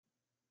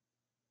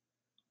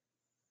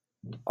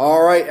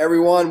All right,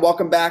 everyone,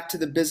 welcome back to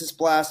the Business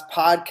Blast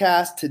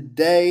podcast.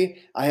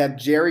 Today, I have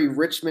Jerry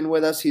Richmond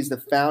with us. He's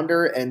the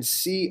founder and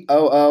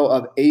COO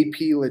of AP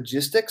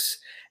Logistics.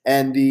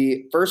 And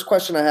the first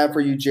question I have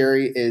for you,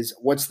 Jerry, is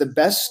what's the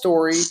best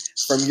story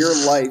from your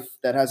life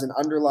that has an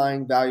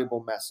underlying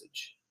valuable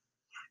message?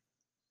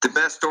 The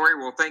best story?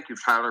 Well, thank you,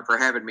 Tyler, for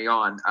having me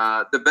on.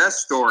 The best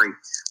story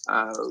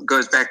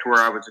goes back to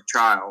where I was a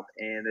child.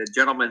 And the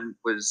gentleman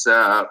was,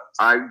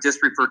 I just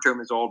refer to him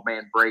as Old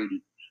Man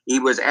Brady. He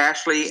was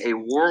actually a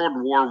World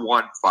War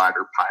I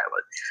fighter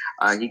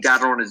pilot. He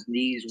got on his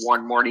knees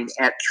one morning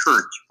at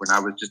church when I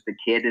was just a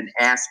kid and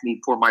asked me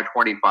for my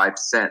 25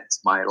 cents,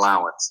 my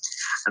allowance.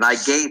 And I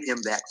gave him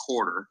that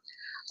quarter.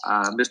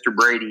 Mr.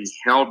 Brady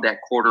held that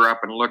quarter up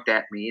and looked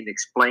at me and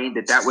explained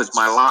that that was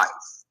my life.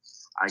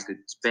 I could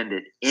spend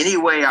it any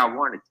way I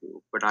wanted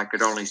to, but I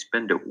could only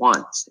spend it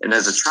once. And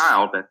as a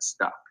child, that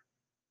stuck.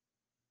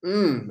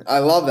 I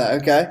love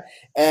that. Okay.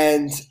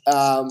 And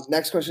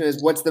next question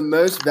is what's the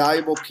most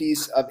valuable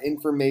piece of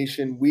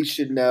information we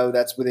should know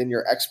that's within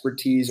your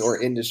expertise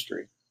or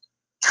industry?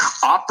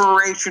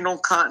 Operational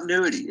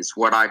continuity is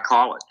what I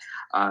call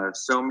it.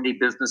 So many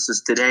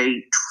businesses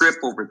today trip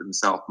over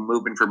themselves,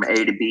 moving from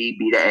A to B,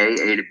 B to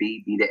A to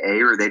B, B to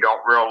A, or they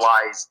don't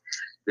realize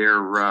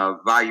their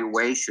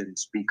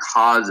valuations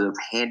because of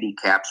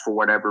handicaps for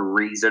whatever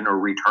reason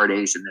or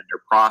retardation in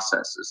their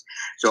processes.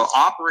 So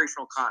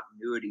operational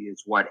continuity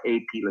is what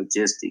AP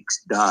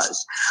Logistics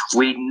does.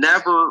 We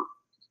never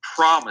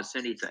promise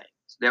anything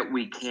that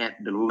we can't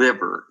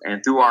deliver.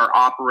 And through our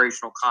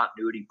operational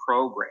continuity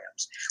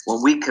programs,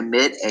 when we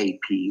commit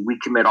AP, we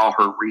commit all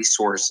her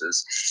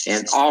resources,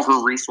 and all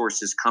her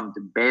resources come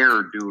to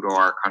bear due to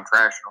our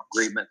contractual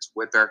agreements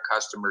with our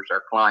customers,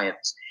 our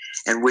clients.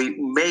 And we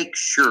make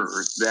sure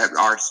that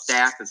our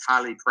staff is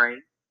highly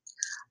trained.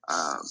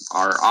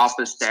 Our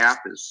office staff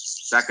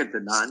is second to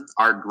none.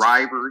 Our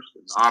drivers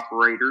and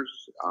operators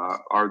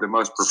are the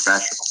most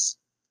professional,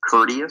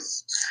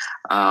 courteous,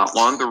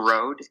 on the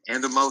road,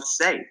 and the most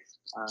safe.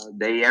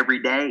 They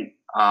every day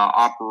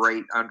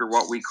operate under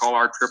what we call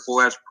our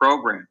Triple S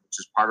program, which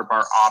is part of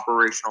our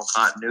operational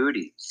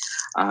continuity,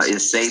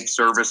 is safe,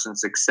 service, and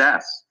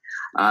success.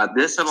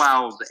 This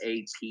allows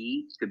AP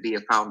to be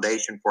a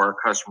foundation for our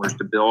customers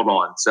to build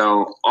on.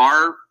 So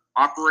our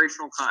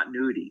operational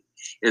continuity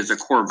is a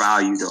core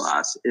value to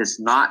us. It's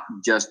not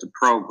just a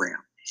program.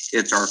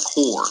 It's our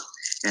core.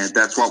 And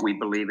that's what we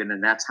believe in,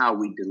 and that's how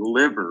we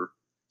deliver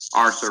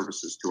our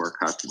services to our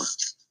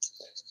customers.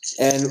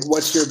 And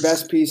what's your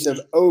best piece of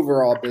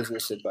overall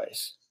business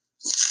advice?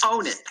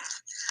 Own it.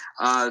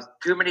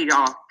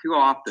 Too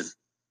often,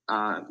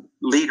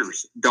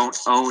 leaders don't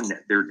own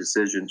their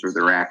decisions or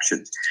their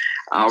actions.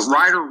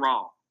 Right or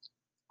wrong,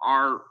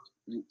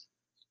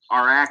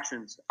 our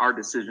actions, our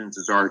decisions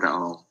is ours to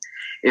own.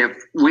 If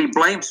we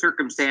blame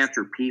circumstance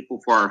or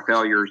people for our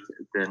failures,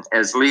 then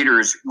as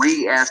leaders,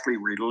 we actually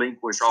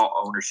relinquish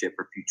all ownership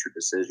of future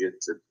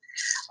decisions, and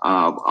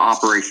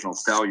operational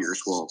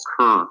failures will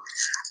occur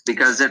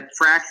because it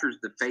fractures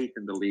the faith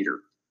in the leader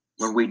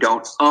when we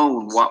don't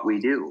own what we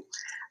do.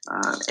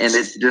 And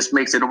it just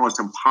makes it almost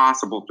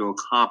impossible to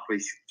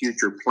accomplish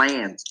future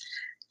plans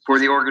for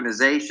the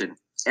organization.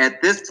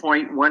 At this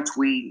point, once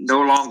we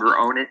no longer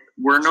own it,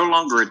 we're no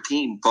longer a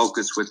team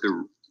focused with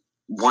the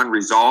one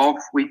resolve.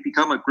 We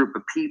become a group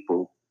of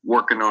people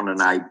working on an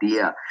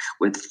idea,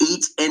 with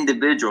each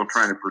individual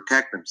trying to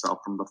protect themselves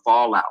from the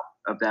fallout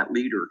of that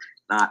leader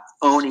not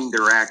owning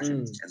their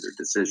actions and their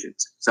decisions.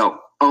 So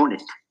own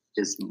it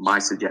is my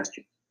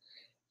suggestion.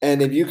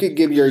 And if you could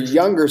give your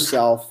younger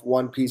self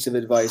one piece of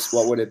advice,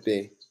 what would it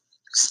be?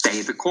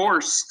 Stay the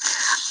course.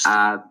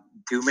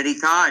 Too many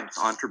times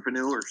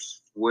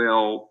entrepreneurs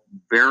will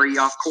vary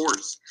off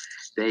course.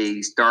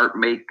 They start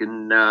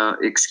making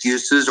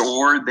excuses,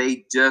 or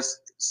they just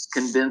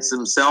convince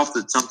themselves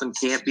that something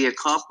can't be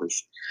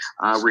accomplished,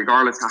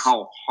 regardless of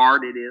how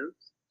hard it is.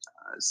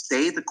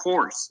 Stay the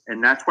course.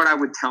 And that's what I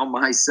would tell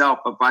myself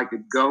if I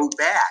could go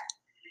back,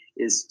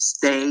 is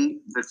stay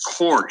the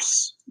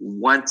course.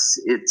 Once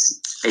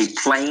it's a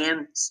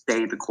plan,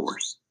 stay the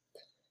course.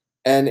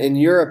 And in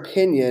your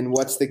opinion,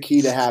 what's the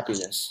key to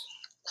happiness?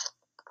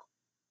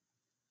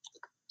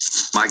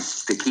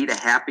 The key to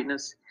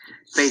happiness,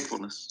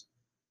 faithfulness.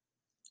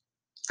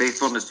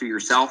 Faithfulness to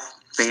yourself,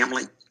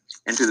 family,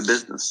 and to the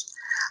business.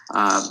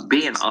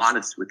 Being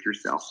honest with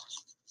yourself.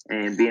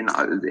 And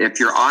if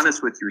you're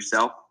honest with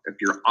yourself, if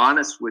you're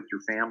honest with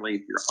your family,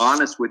 if you're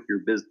honest with your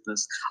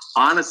business,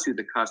 honest to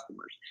the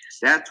customers,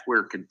 that's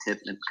where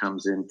contentment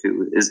comes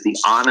into, is the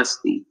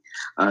honesty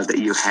that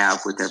you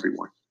have with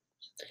everyone.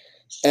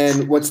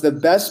 And what's the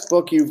best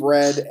book you've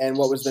read, and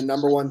what was the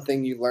number one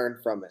thing you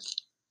learned from it?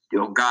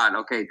 Oh, God,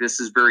 okay,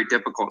 this is very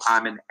difficult.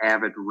 I'm an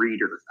avid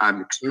reader.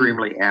 I'm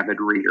extremely avid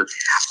reader.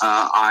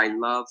 I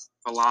love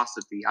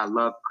philosophy. I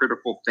love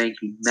critical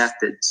thinking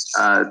methods.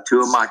 Two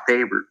of my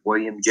favorite,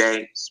 William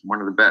James, one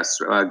of the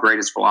best,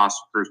 greatest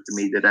philosophers to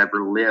me that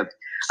ever lived,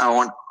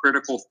 on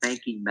critical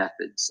thinking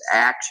methods,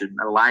 action,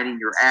 aligning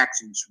your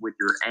actions with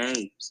your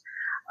aims.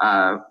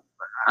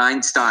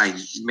 Einstein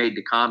made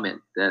the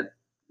comment that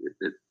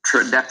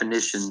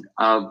definition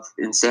of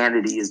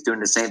insanity is doing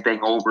the same thing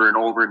over and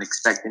over and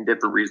expecting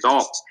different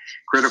results.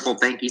 Critical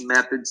thinking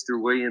methods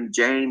through William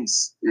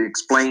James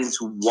explains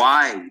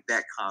why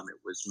that comment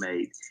was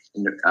made,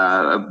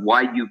 and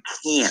why you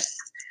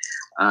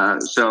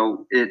can't.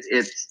 So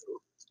it's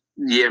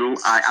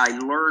I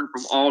learned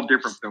from all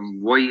different,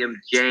 from William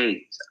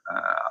James.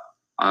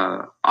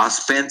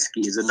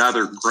 Ouspensky is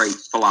another great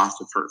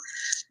philosopher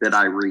that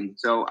I read.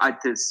 So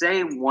to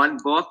say one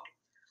book,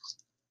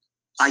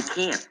 I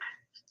can't.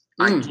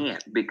 I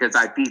can't, because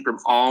I feed from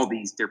all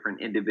these different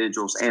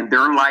individuals and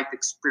their life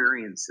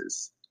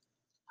experiences.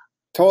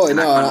 Totally.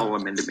 No, I funnel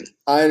them into me.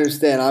 I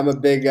understand. I'm a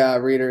big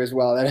reader as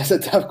well. That is a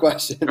tough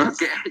question.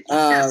 Okay.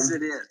 Yes,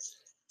 it is.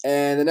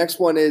 And the next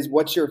one is,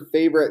 what's your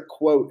favorite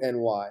quote and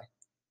why?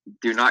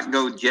 Do not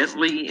go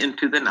gently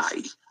into the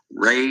night.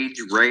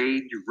 Rage,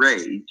 rage,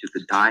 rage to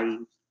the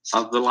dying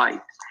of the light.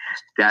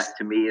 That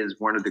to me is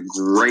one of the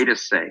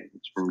greatest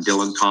sayings from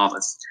Dylan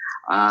Thomas.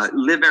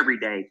 Live every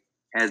day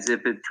as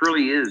if it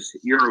truly is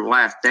your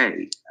last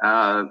day.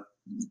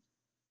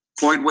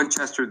 Floyd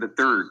Winchester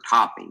III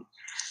taught me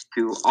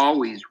to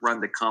always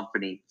run the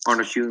company on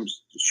a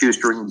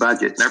shoestring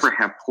budget, never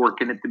have pork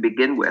in it to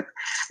begin with.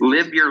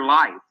 Live your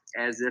life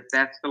as if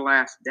that's the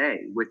last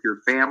day, with your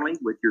family,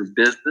 with your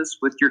business,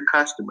 with your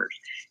customers.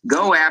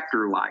 Go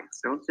after life.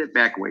 Don't sit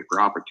back and wait for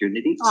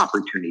opportunity.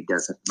 Opportunity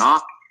doesn't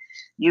knock.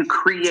 You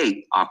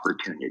create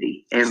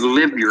opportunity and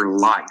live your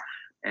life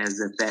as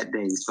if that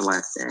day is the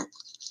last day.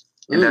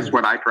 And that's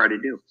what I try to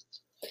do.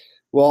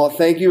 Well,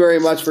 thank you very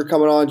much for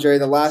coming on, Jerry.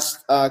 The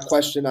last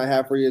question I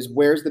have for you is,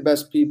 where's the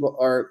best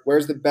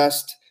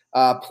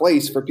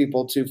place for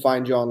people to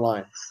find you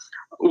online?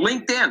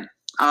 LinkedIn.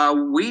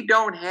 We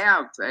don't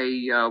have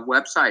a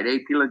website,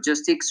 AP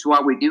Logistics.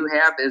 What we do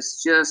have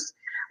is just,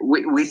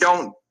 we're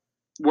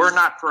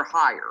not for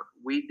hire.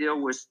 We deal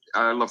with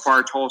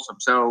Lafarge Wholesome.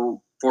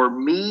 So for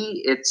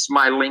me, it's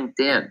my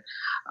LinkedIn.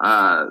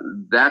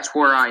 That's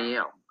where I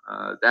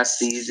am. That's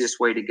the easiest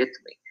way to get to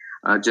me.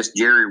 Just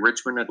Jerry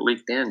Richmond at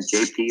LinkedIn,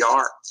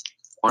 JPR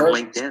on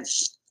LinkedIn.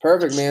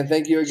 Perfect, man.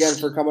 Thank you again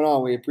for coming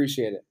on. We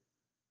appreciate it.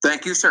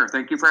 Thank you, sir.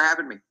 Thank you for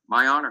having me.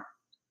 My honor.